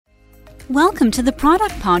Welcome to the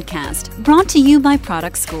Product Podcast, brought to you by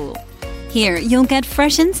Product School. Here, you'll get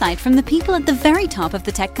fresh insight from the people at the very top of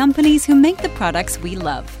the tech companies who make the products we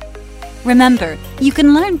love. Remember, you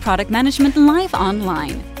can learn product management live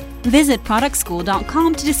online. Visit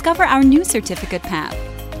productschool.com to discover our new certificate path.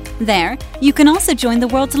 There, you can also join the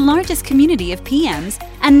world's largest community of PMs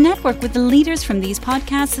and network with the leaders from these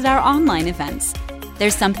podcasts at our online events.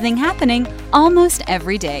 There's something happening almost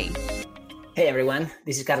every day. Hey everyone,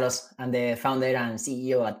 this is Carlos. I'm the founder and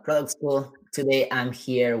CEO at Product School. Today I'm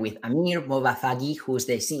here with Amir Movafagi, who's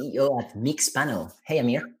the CEO at Mixpanel. Hey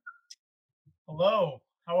Amir. Hello,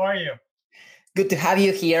 how are you? Good to have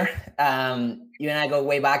you here. You and I go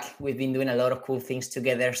way back. We've been doing a lot of cool things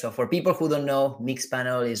together. So for people who don't know,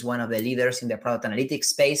 Mixpanel is one of the leaders in the product analytics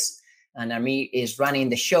space, and Amir is running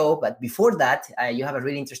the show. But before that, you have a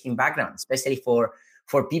really interesting background, especially for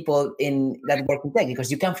people that work in tech,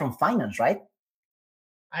 because you come from finance, right?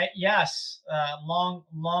 Yes, long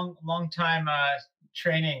time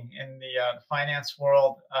training in the finance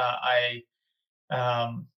world. I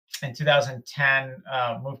in 2010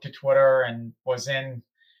 moved to Twitter and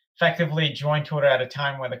effectively joined Twitter at a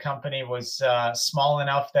time where the company was small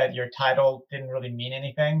enough that your title didn't really mean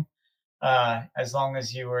anything. As long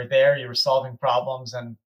as you were there, you were solving problems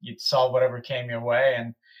and you'd solve whatever came your way.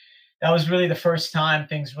 And that was really the first time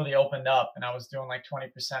things really opened up, and I was doing like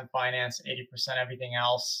 20% finance, 80% everything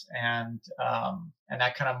else, and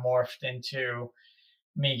that kind of morphed into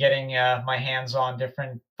me getting my hands on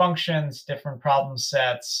different functions, different problem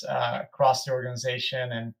sets across the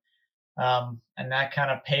organization, and that kind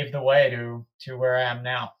of paved the way to where I am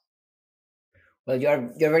now. Well,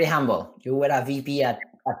 you're very humble. You were a VP at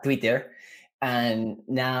Twitter, and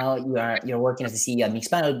now you're working as the CEO at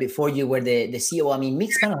Mixpanel. Before you were the CEO, I mean,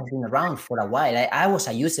 Mixpanel has been around for a while. I was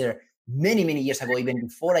a user many years ago, even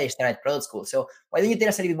before I started Product School. So why don't you tell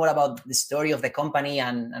us a little bit more about the story of the company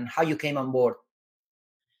and how you came on board?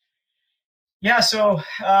 Yeah, so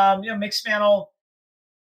Mixpanel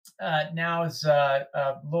now is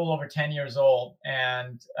a little over 10 years old,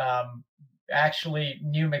 and actually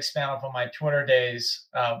knew Mixpanel from my Twitter days.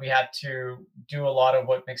 We had to do a lot of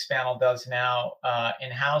what Mixpanel does now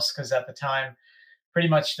in-house, because at the time, pretty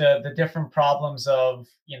much the different problems of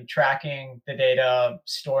tracking the data,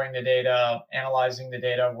 storing the data, analyzing the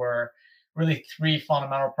data were really three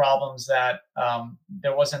fundamental problems that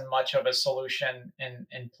there wasn't much of a solution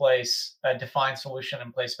in place, a defined solution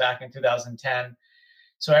in place back in 2010.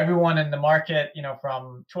 So everyone in the market,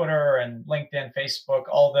 from Twitter and LinkedIn, Facebook,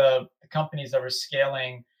 all the companies that were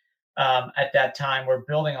scaling at that time were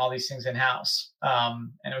building all these things in-house.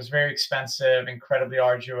 And it was very expensive, incredibly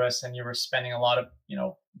arduous, and you were spending a lot of,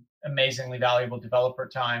 amazingly valuable developer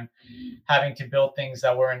time having to build things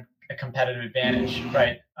that weren't a competitive advantage,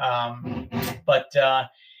 right?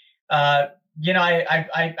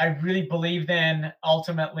 I really believed in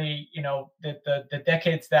ultimately, the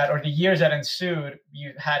decades or the years that ensued,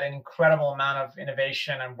 you had an incredible amount of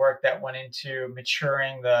innovation and work that went into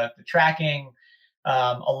maturing the tracking,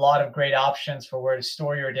 a lot of great options for where to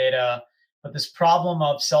store your data. But this problem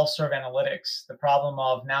of self-serve analytics, the problem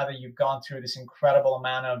of now that you've gone through this incredible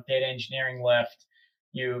amount of data engineering lift,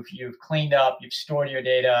 you've cleaned up, you've stored your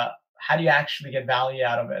data, how do you actually get value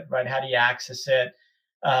out of it, right? How do you access it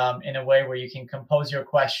in a way where you can compose your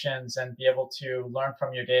questions and be able to learn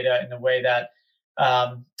from your data in a way that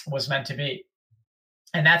was meant to be?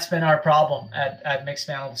 And that's been our problem at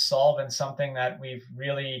Mixpanel to solve, and something that we've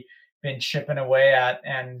really been chipping away at.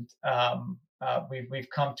 And we've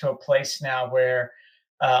come to a place now where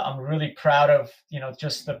I'm really proud of,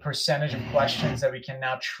 just the percentage of questions that we can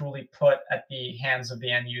now truly put at the hands of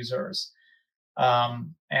the end users.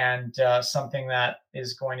 And something that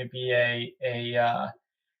is going to be a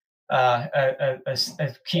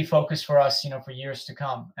key focus for us, for years to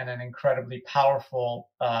come, and an incredibly powerful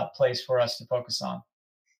place for us to focus on.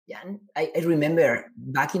 Yeah, and I remember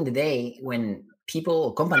back in the day when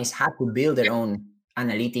companies had to build their own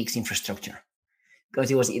analytics infrastructure, because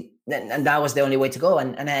and that was the only way to go.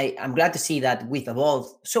 And I'm glad to see that we've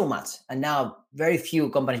evolved so much, and now very few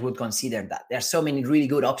companies would consider that. There are so many really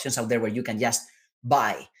good options out there where you can just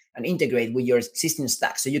buy and integrate with your existing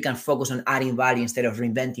stack, so you can focus on adding value instead of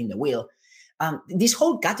reinventing the wheel. This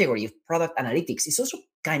whole category of product analytics is also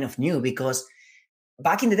kind of new, because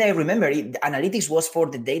back in the day, I remember analytics was for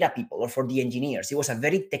the data people or for the engineers. It was a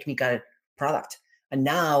very technical product. And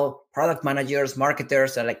now product managers,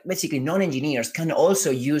 marketers, are like basically non-engineers, can also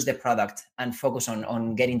use the product and focus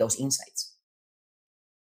on getting those insights.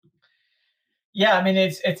 Yeah, I mean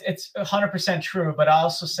it's 100% true, but I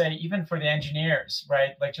also say even for the engineers,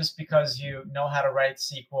 right? Like just because you know how to write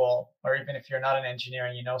SQL, or even if you're not an engineer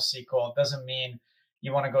and you know SQL, doesn't mean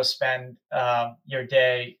you want to go spend your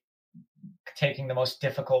day taking the most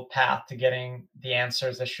difficult path to getting the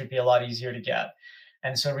answers that should be a lot easier to get.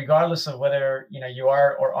 And so, regardless of whether you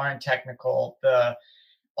are or aren't technical,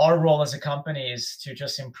 our role as a company is to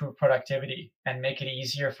just improve productivity and make it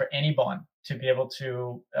easier for anyone to be able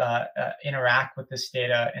to interact with this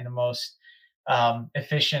data in the most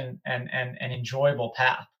efficient and enjoyable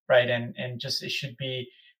path, right? And just it should be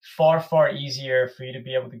far easier for you to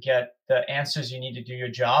be able to get the answers you need to do your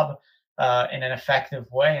job in an effective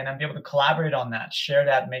way, and then be able to collaborate on that, share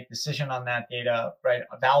that, make decision on that data, right?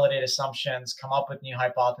 Validate assumptions, come up with new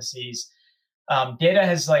hypotheses. Data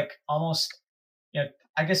has like almost,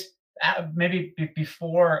 I guess maybe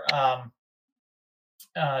before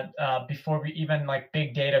before we even like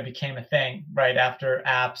big data became a thing, right? After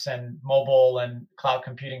apps and mobile and cloud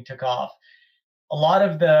computing took off, a lot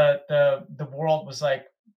of the world was like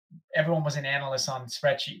everyone was an analyst on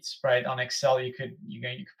spreadsheets, right? On Excel, you could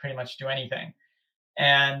pretty much do anything,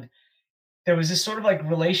 and there was this sort of like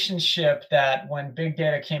relationship that when big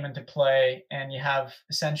data came into play and you have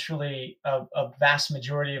essentially a vast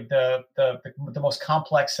majority of the most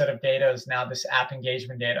complex set of data is now this app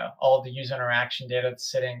engagement data, all of the user interaction data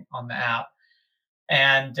that's sitting on the app.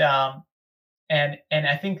 And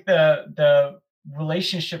I think the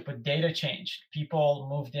relationship with data changed. People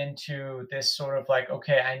moved into this sort of like,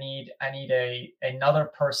 okay, I need another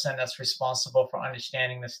person that's responsible for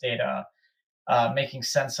understanding this data, making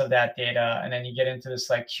sense of that data, and then you get into this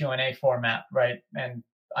like Q&A format, right? And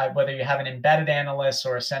whether you have an embedded analyst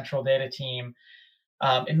or a central data team,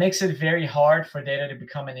 it makes it very hard for data to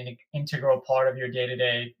become an integral part of your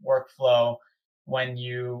day-to-day workflow when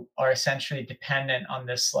you are essentially dependent on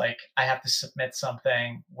this, like, I have to submit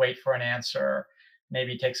something, wait for an answer.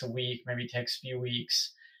 Maybe it takes a week, maybe it takes a few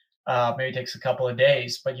weeks, maybe it takes a couple of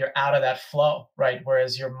days, but you're out of that flow, right?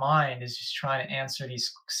 Whereas your mind is just trying to answer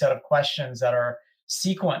these set of questions that are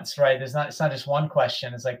sequenced, right? It's not just one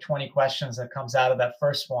question, it's like 20 questions that comes out of that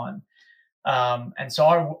first one. And so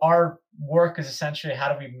our work is essentially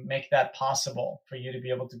how do we make that possible for you to be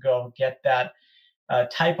able to go get that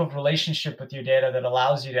type of relationship with your data that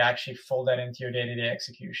allows you to actually fold that into your day-to-day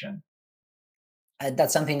execution.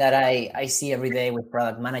 That's something that I see every day with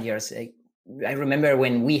product managers. I remember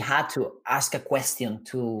when we had to ask a question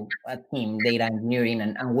to a team, data engineering,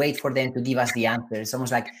 and wait for them to give us the answer. It's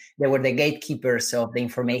almost like they were the gatekeepers of the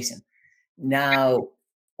information. Now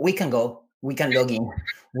we can log in,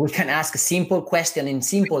 we can ask a simple question in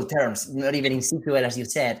simple terms, not even in SQL, as you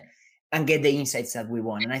said, and get the insights that we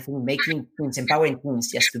want. And I think empowering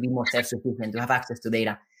teams just to be more self-sufficient, to have access to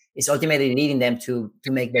data, is ultimately leading them to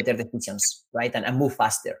make better decisions, right? And move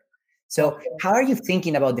faster. So how are you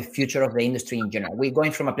thinking about the future of the industry in general? We're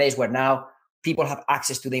going from a place where now people have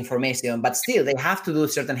access to the information, but still they have to do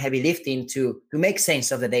certain heavy lifting to make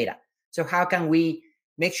sense of the data. So how can we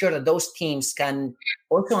make sure that those teams can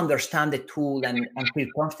also understand the tool and feel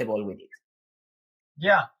comfortable with it?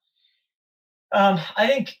 Yeah. I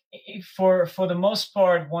think for the most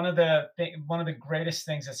part, one of the greatest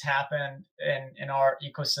things that's happened in our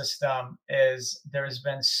ecosystem is there's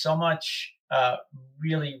been so much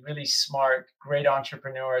really smart, great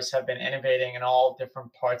entrepreneurs have been innovating in all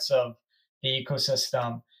different parts of the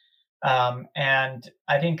ecosystem. And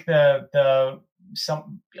I think a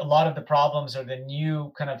lot of the problems or the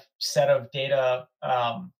new kind of set of data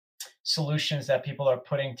solutions that people are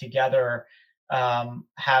putting together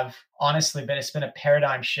have honestly it's been a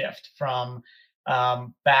paradigm shift from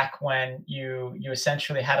back when you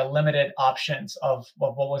essentially had a limited options of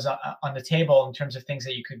what was on the table in terms of things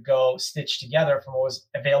that you could go stitch together from what was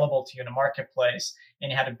available to you in a marketplace, and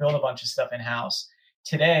you had to build a bunch of stuff in-house.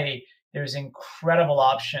 Today, there's incredible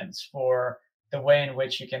options for the way in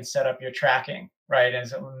which you can set up your tracking, right? And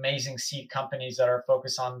some amazing seed companies that are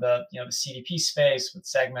focused on the CDP space with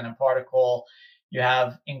Segment and Particle. You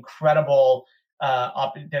have incredible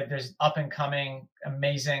there's up and coming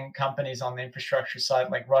amazing companies on the infrastructure side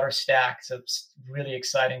like RudderStack. It's a really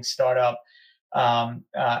exciting startup, and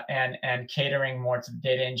catering more to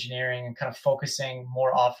data engineering and kind of focusing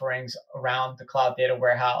more offerings around the cloud data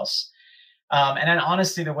warehouse. And then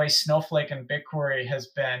honestly, the way Snowflake and BigQuery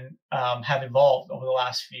have evolved over the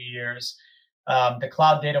last few years, the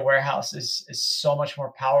cloud data warehouse is so much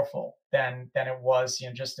more powerful than it was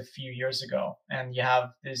just a few years ago. And you have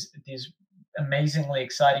these amazingly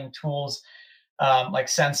exciting tools like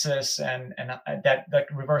Census and that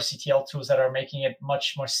reverse ETL tools that are making it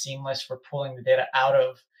much more seamless for pulling the data out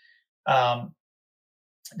of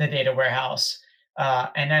the data warehouse.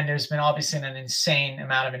 And then there's been obviously an insane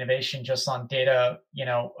amount of innovation just on data,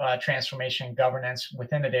 transformation governance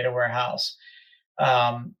within the data warehouse.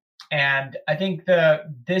 And I think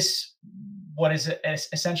what is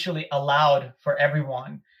essentially allowed for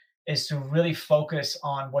everyone is to really focus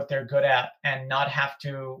on what they're good at and not have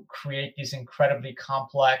to create these incredibly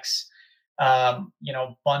complex,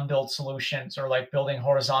 bundled solutions, or like building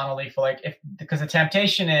horizontally for because the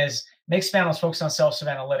temptation is Mixpanel is focused on self-serve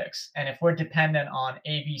analytics. And if we're dependent on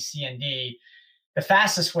A, B, C, and D, the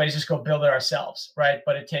fastest way is just go build it ourselves, right?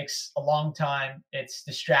 But it takes a long time, it's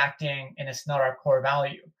distracting, and it's not our core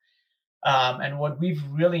value. And what we've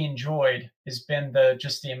really enjoyed has been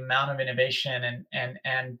just the amount of innovation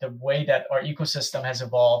and the way that our ecosystem has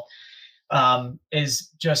evolved. Is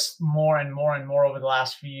just more and more and more over the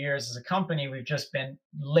last few years. As a company, we've just been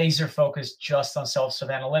laser focused just on self-serve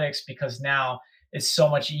analytics, because now it's so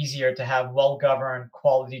much easier to have well-governed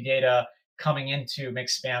quality data coming into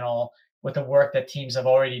Mixpanel with the work that teams have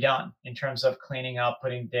already done in terms of cleaning up,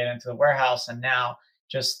 putting data into the warehouse, and now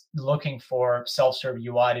just looking for self-serve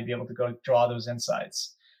UI to be able to go draw those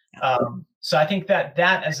insights. So I think that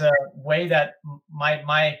as a way that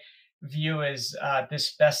my view is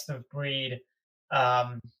this best of breed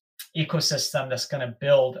ecosystem that's going to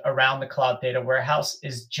build around the cloud data warehouse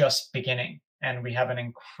is just beginning. And we have an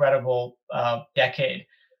incredible decade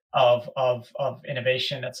of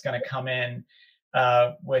innovation that's going to come in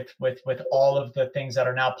with all of the things that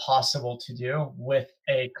are now possible to do with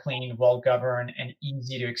a clean, well-governed, and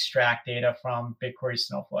easy to extract data from BigQuery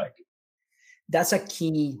Snowflake. That's a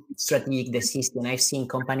key strategic decision. I've seen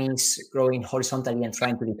companies growing horizontally and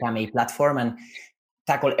trying to become a platform and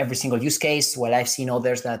tackle every single use case, while I've seen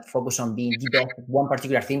others that focus on being the best at one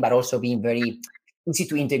particular thing, but also being very easy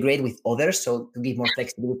to integrate with others. So to give more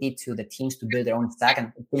flexibility to the teams to build their own stack.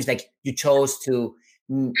 And it seems like you chose to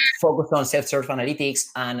focus on self-serve analytics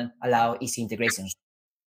and allow easy integrations.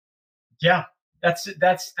 Yeah, that's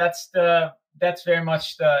very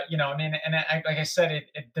much like I said,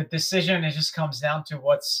 the decision, it just comes down to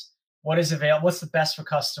what is available, what's the best for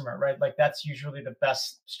customer, right? Like that's usually the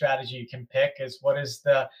best strategy you can pick, is what is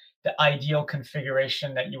the ideal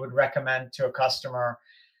configuration that you would recommend to a customer.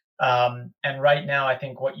 And right now, I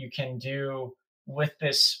think what you can do with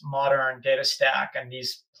this modern data stack and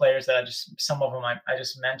these players that some of them I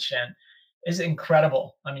just mentioned is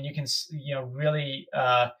incredible. I mean, you can, really,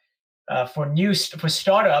 for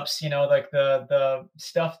startups, like the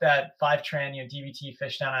stuff that Fivetran, DBT,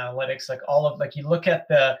 Fishdown Analytics, you look at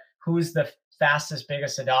who's the fastest,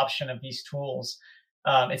 biggest adoption of these tools.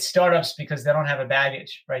 It's startups, because they don't have a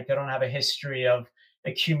baggage, right? They don't have a history of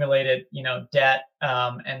accumulated, debt.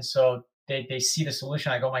 And so they see the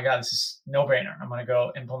solution like, oh my God, this is no brainer. I'm going to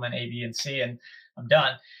go implement A, B, and C, and I'm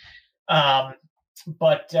done.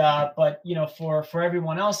 But for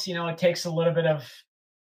everyone else, it takes a little bit of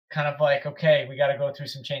kind of like, okay, we got to go through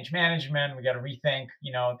some change management. We got to rethink,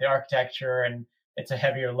 the architecture, and it's a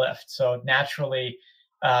heavier lift. So naturally,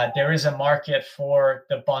 there is a market for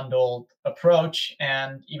the bundled approach.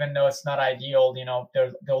 And even though it's not ideal,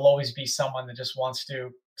 there'll always be someone that just wants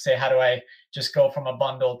to say, how do I just go from a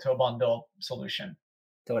bundle to a bundle solution?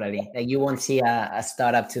 Totally. Like you won't see a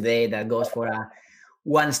startup today that goes for a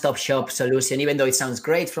one-stop shop solution. Even though it sounds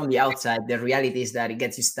great from the outside, the reality is that it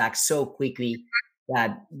gets you stuck so quickly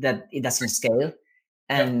that it doesn't scale.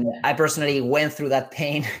 And yeah. I personally went through that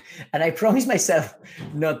pain, and I promised myself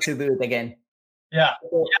not to do it again. Yeah.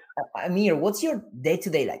 So, Amir, what's your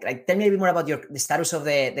day-to-day like? Like, tell me a bit more about the status of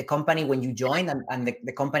the company when you joined, and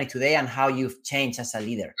the company today, and how you've changed as a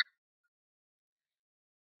leader.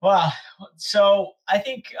 Well, so I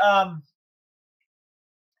think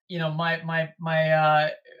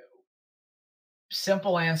my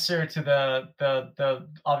simple answer to the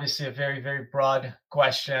obviously a very, very broad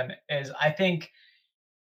question is, I think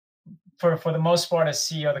for the most part, as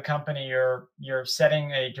CEO of the company, you're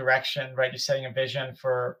setting a direction, right? You're setting a vision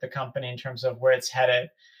for the company in terms of where it's headed,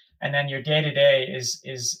 and then your day-to-day is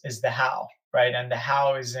the how, right? And the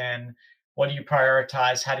how is in, what do you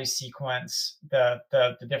prioritize? How do you sequence the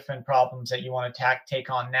different problems that you want to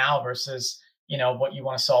take on now versus what you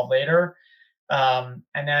want to solve later? And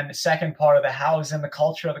then the second part of the how is in the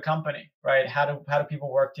culture of the company, right? How do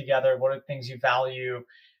people work together? What are the things you value?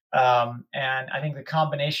 And I think the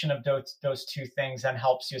combination of those two things then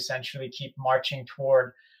helps you essentially keep marching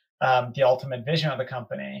toward the ultimate vision of the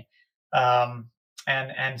company.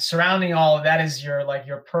 And surrounding all of that is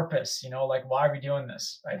your purpose, like, why are we doing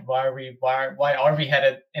this, right? Why are we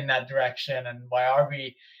headed in that direction? And why are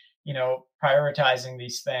we, prioritizing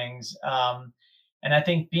these things? And I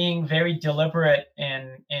think being very deliberate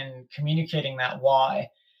in communicating that why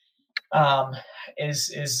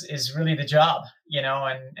is really the job,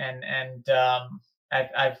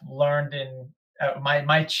 I've learned in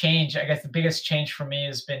my change. I guess the biggest change for me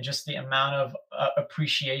has been just the amount of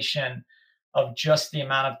appreciation of just the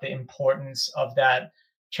amount of the importance of that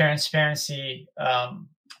transparency,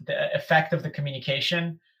 the effect of the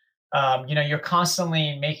communication. You're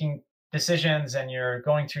constantly making decisions and you're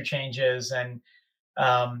going through changes, and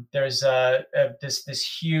there's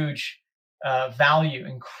this huge value,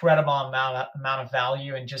 incredible amount of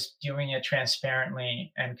value in just doing it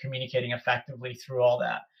transparently and communicating effectively through all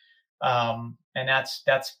that. And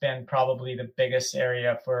that's been probably the biggest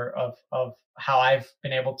area of how I've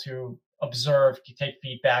been able to observe, to take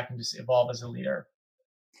feedback, and just evolve as a leader.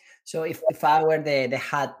 So if I were the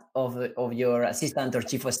hat of your assistant or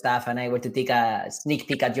chief of staff, and I were to take a sneak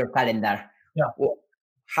peek at your calendar,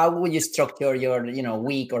 how would you structure your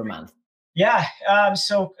week or month? Yeah,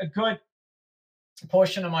 so a good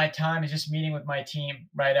portion of my time is just meeting with my team,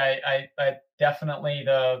 right? I definitely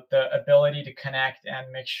the ability to connect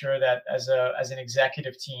and make sure that as an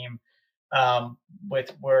executive team,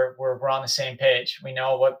 we're on the same page. We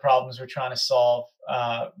know what problems we're trying to solve,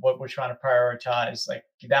 what we're trying to prioritize. Like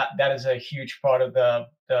that is a huge part of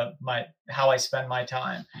how I spend my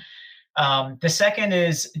time. The second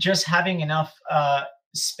is just having enough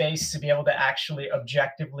space to be able to actually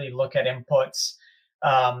objectively look at inputs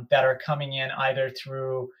that are coming in either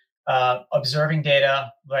through observing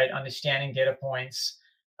data, right, understanding data points,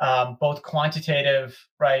 both quantitative,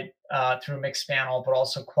 right, through Mixpanel, but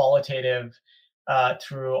also qualitative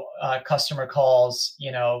through customer calls. We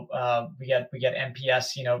get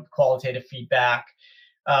NPS, qualitative feedback.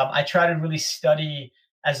 I try to really study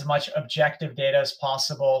as much objective data as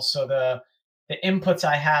possible, so the inputs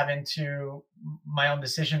I have into my own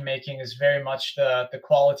decision making is very much the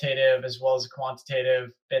qualitative as well as the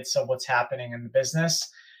quantitative bits of what's happening in the business.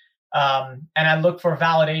 And I look for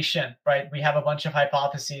validation, right? We have a bunch of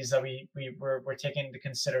hypotheses that we're taking into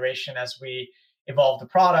consideration as we evolve the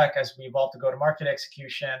product, as we evolve the go-to-market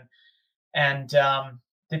execution. And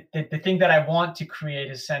the thing that I want to create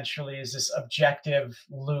essentially is this objective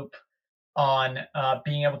loop on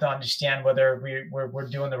being able to understand whether we're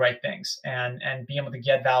doing the right things, and being able to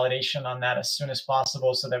get validation on that as soon as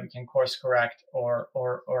possible, so that we can course correct or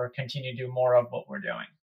continue to do more of what we're doing.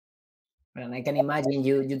 And I can imagine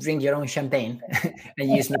you drink your own champagne and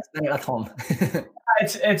you use Mixpanel at home.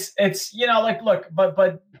 it's look,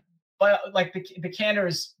 but like the candor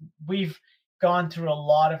is, we've gone through a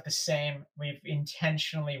lot of the same. We've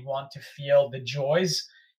intentionally want to feel the joys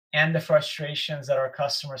and the frustrations that our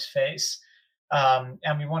customers face.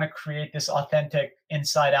 And we want to create this authentic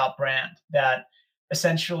inside out brand that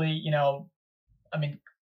essentially,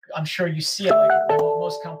 I'm sure you see it, like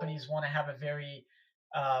most companies want to have a very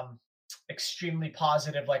extremely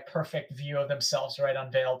positive, like perfect view of themselves, right,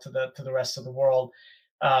 unveiled to the rest of the world.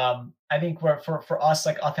 I think for us,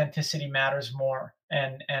 like, authenticity matters more.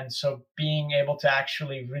 And so being able to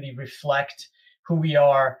actually really reflect who we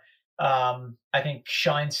are, I think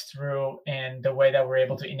shines through in the way that we're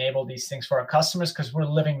able to enable these things for our customers, because we're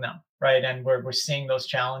living them, right? And we're seeing those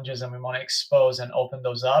challenges, and we want to expose and open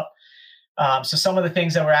those up. So some of the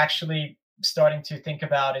things that we're actually starting to think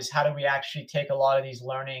about is, how do we actually take a lot of these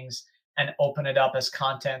learnings and open it up as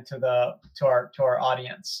content to our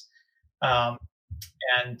audience?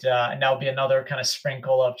 And that will be another kind of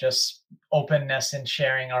sprinkle of just openness and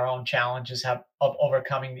sharing our own challenges of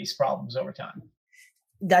overcoming these problems over time.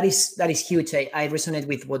 That is huge. I resonate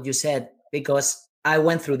with what you said, because I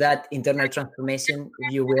went through that internal transformation,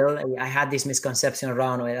 if you will. I had this misconception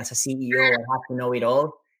around, as a CEO, I have to know it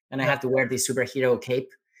all, and I have to wear this superhero cape.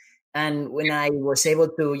 And when I was able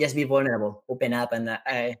to just be vulnerable, open up, and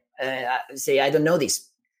I say, I don't know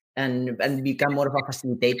this, and become more of a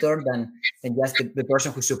facilitator than just the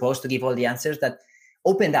person who's supposed to give all the answers, that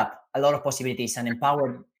opened up a lot of possibilities and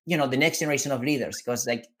empowered, the next generation of leaders. Because,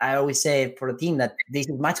 like I always say for the team, that this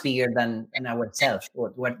is much bigger than ourselves.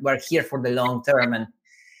 We're here for the long term, and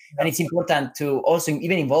it's important to also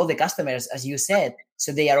even involve the customers, as you said,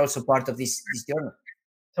 so they are also part of this journey.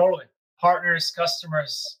 Totally. Partners,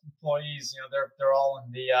 customers, employees, they're all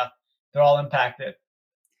they're all impacted.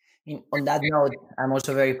 On that note, I'm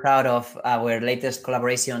also very proud of our latest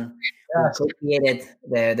collaboration. Yes. We created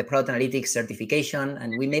the product analytics certification,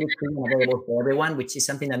 and we made it free and available for everyone, which is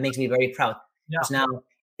something that makes me very proud. Because now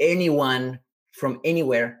anyone from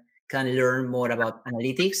anywhere can learn more about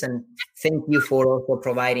analytics. And thank you for also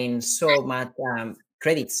providing so much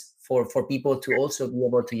credits for people to also be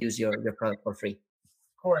able to use your product for free.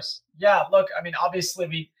 Of course. Yeah, look,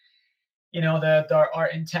 obviously our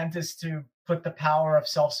intent is to put the power of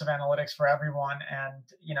self-serve analytics for everyone, and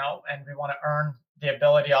we want to earn the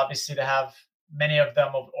ability, obviously, to have many of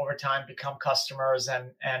them over time become customers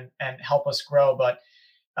and help us grow. But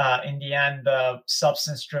in the end, the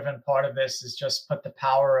substance-driven part of this is just put the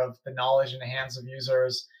power of the knowledge in the hands of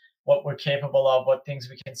users, what we're capable of, what things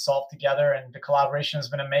we can solve together. And the collaboration has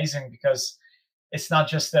been amazing, because it's not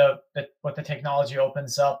just what the technology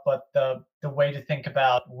opens up, but the way to think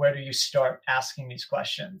about where do you start asking these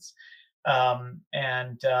questions. We've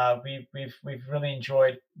really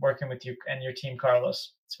enjoyed working with you and your team,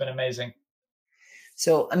 Carlos. It's been amazing.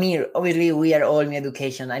 So, Amir, obviously we are all in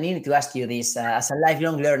education. I needed to ask you this as a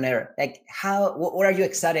lifelong learner, like what are you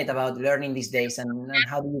excited about learning these days, and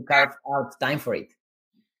how do you carve out time for it?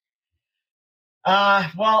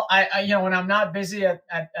 Well, I when I'm not busy at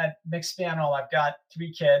Mixpanel, I've got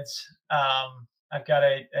 3 kids. I've got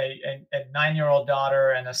a 9-year-old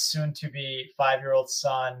daughter and a soon-to-be 5-year-old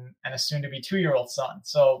son and a soon-to-be 2-year-old son.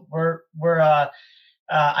 So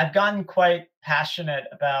I've gotten quite passionate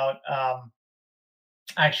about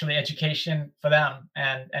actually education for them,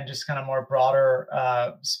 and just kind of more broader,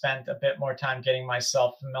 spent a bit more time getting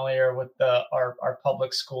myself familiar with our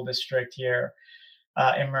public school district here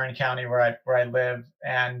in Marin County, where I live,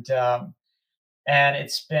 and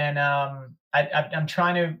it's been I'm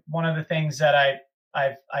trying to, one of the things that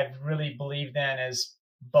I've really believed in is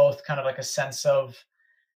both kind of like a sense of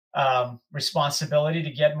responsibility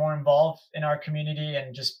to get more involved in our community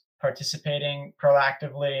and just participating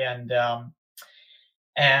proactively,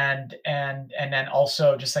 and then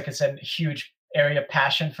also, just like I said, a huge area of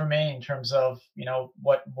passion for me in terms of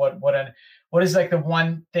what is like the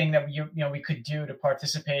one thing that we could do to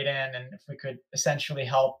participate in, and if we could essentially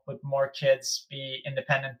help with more kids be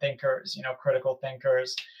independent thinkers, critical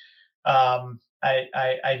thinkers.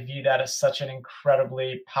 I view that as such an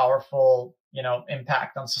incredibly powerful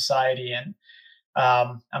impact on society, and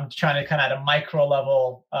I'm trying to kind of at a micro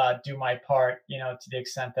level do my part, to the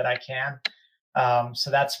extent that I can. So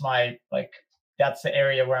that's that's the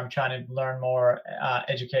area where I'm trying to learn more,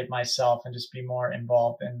 educate myself, and just be more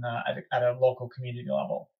involved at a local community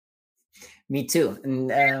level. Me too.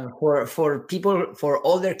 And for people, for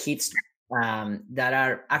older kids that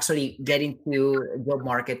are actually getting to the job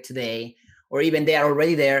market today, or even they are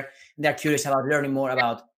already there, and they're curious about learning more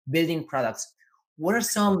about building products, what are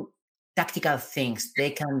some tactical things they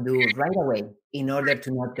can do right away in order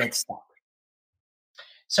to not get stuck?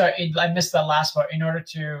 Sorry, I missed that last part. In order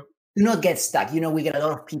to not get stuck. We get a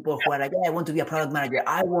lot of people who are like, I want to be a product manager.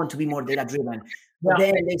 I want to be more data driven. But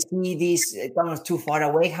then they see this kind of too far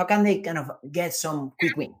away. How can they kind of get some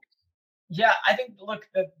quick win? Yeah, I think, look,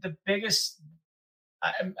 the biggest,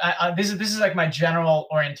 this is like my general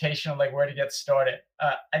orientation of like where to get started.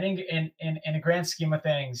 I think in a grand scheme of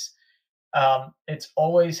things, it's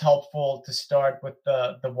always helpful to start with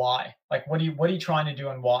the why. Like, what are you trying to do,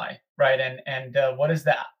 and why, right? And what is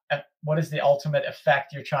the ultimate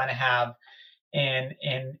effect you're trying to have in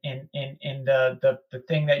the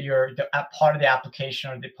thing that you're part of the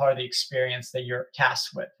application, or the part of the experience that you're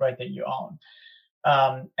tasked with, right? That you own.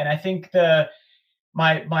 And I think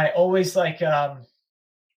my always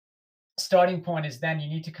starting point is, then you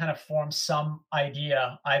need to kind of form some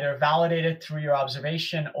idea, either validated through your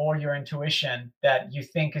observation or your intuition, that you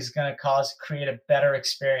think is going to create a better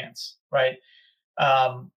experience, right?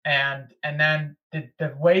 And then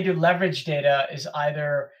the way to leverage data is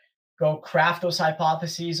either go craft those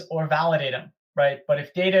hypotheses or validate them, right? But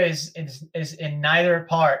if data is in neither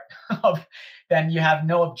part of, then you have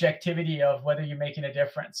no objectivity of whether you're making a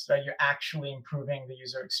difference, right? You're actually improving the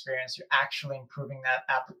user experience. You're actually improving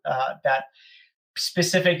that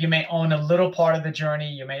specific. You may own a little part of the journey.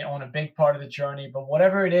 You may own a big part of the journey, but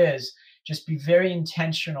whatever it is, just be very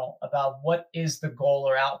intentional about what is the goal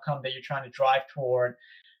or outcome that you're trying to drive toward,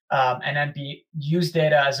 and then use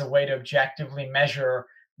data as a way to objectively measure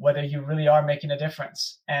whether you really are making a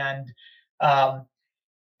difference. And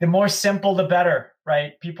the more simple, the better,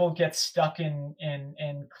 right? People get stuck in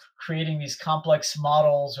creating these complex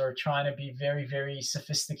models, or trying to be very, very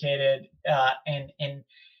sophisticated,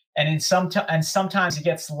 and sometimes it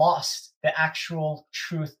gets lost. The actual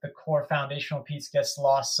truth, the core foundational piece, gets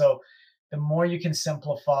lost. So the more you can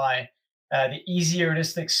simplify, the easier it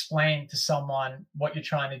is to explain to someone what you're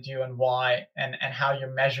trying to do and why, and how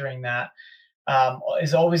you're measuring that,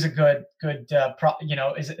 is always a good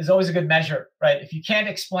is always a good measure, right? If you can't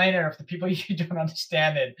explain it, or if the people you don't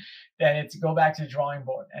understand it, then it's go back to the drawing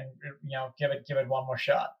board and give it one more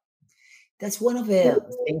shot. That's one of the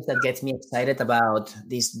things that gets me excited about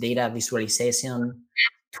these data visualization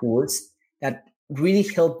tools that really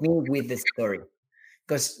help me with the story.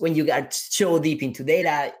 because when you get so deep into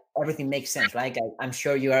data, everything makes sense, right? I'm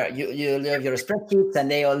sure you love your spreadsheets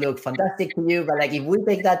and they all look fantastic to you. But like if we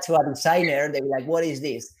take that to a designer, they're like, what is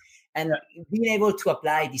this? And being able to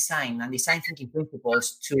apply design and design thinking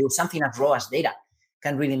principles to something as raw as data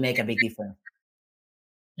can really make a big difference.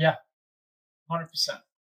 Yeah, 100%.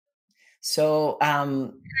 So,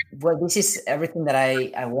 well, this is everything that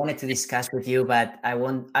I wanted to discuss with you, but I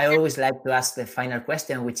always like to ask the final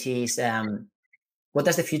question, which is, what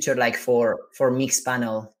does the future like for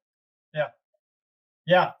Mixpanel?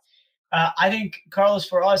 Yeah. I think, Carlos,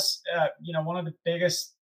 for us, one of the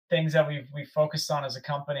biggest things that we've focused on as a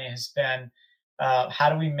company has been how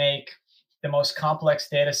do we make the most complex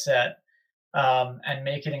data set and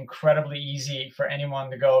make it incredibly easy for anyone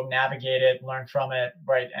to go navigate it, learn from it,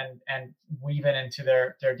 right, and weave it into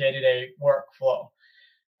their day-to-day workflow.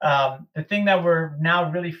 The thing that we're now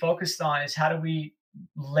really focused on is how do we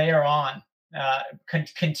layer on,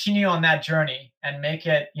 continue on that journey and make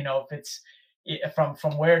it, if it's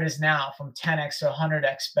from where it is now, from 10x to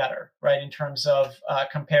 100x better, right, in terms of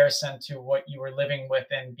comparison to what you were living with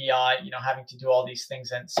in BI, having to do all these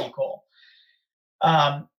things in SQL.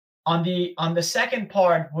 On the second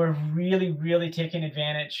part, we're really taking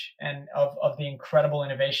advantage of the incredible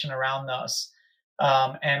innovation around us.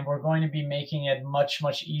 And we're going to be making it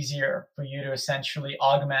much easier for you to essentially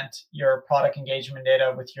augment your product engagement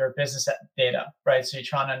data with your business data, right? So you're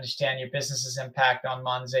trying to understand your business's impact on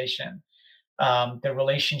monetization, the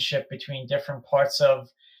relationship between different parts of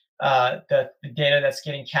the data that's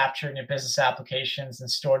getting captured in your business applications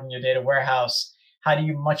and stored in your data warehouse. How do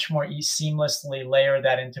you much more seamlessly layer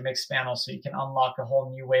that into Mixpanel so you can unlock a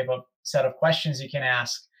whole new set of questions you can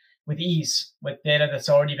ask with ease, with data that's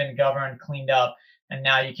already been governed, cleaned up, and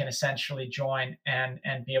now you can essentially join and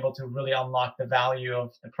be able to really unlock the value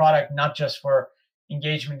of the product, not just for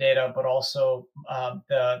engagement data, but also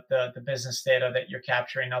the business data that you're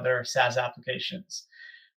capturing in other SaaS applications.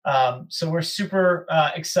 So we're super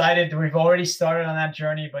excited. We've already started on that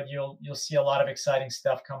journey, but you'll see a lot of exciting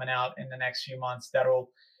stuff coming out in the next few months that will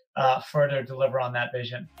further deliver on that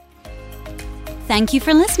vision. Thank you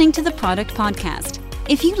for listening to the Product Podcast.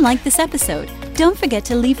 If you liked this episode, don't forget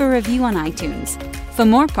to leave a review on iTunes. For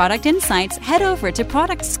more product insights, head over to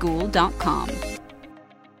productschool.com.